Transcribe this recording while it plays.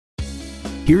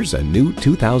Here's a new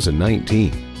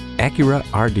 2019 Acura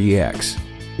RDX.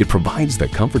 It provides the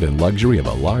comfort and luxury of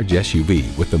a large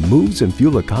SUV with the moves and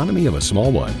fuel economy of a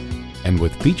small one. And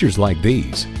with features like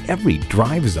these, every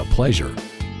drive is a pleasure.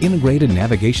 Integrated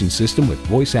navigation system with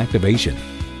voice activation,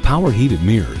 power heated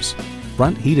mirrors,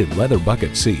 front heated leather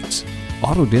bucket seats,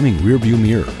 auto dimming rear view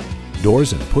mirror,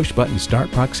 doors and push button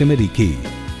start proximity key,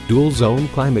 dual zone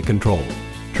climate control,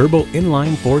 turbo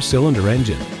inline 4-cylinder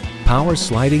engine, power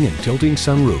sliding and tilting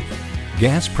sunroof,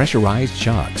 gas pressurized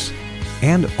shocks,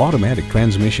 and automatic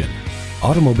transmission.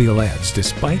 Automobile adds,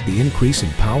 despite the increase in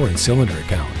power and cylinder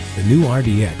count, the new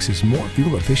RDX is more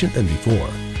fuel efficient than before.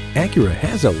 Acura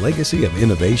has a legacy of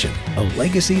innovation, a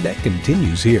legacy that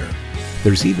continues here.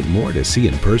 There's even more to see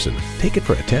in person. Take it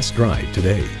for a test drive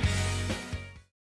today.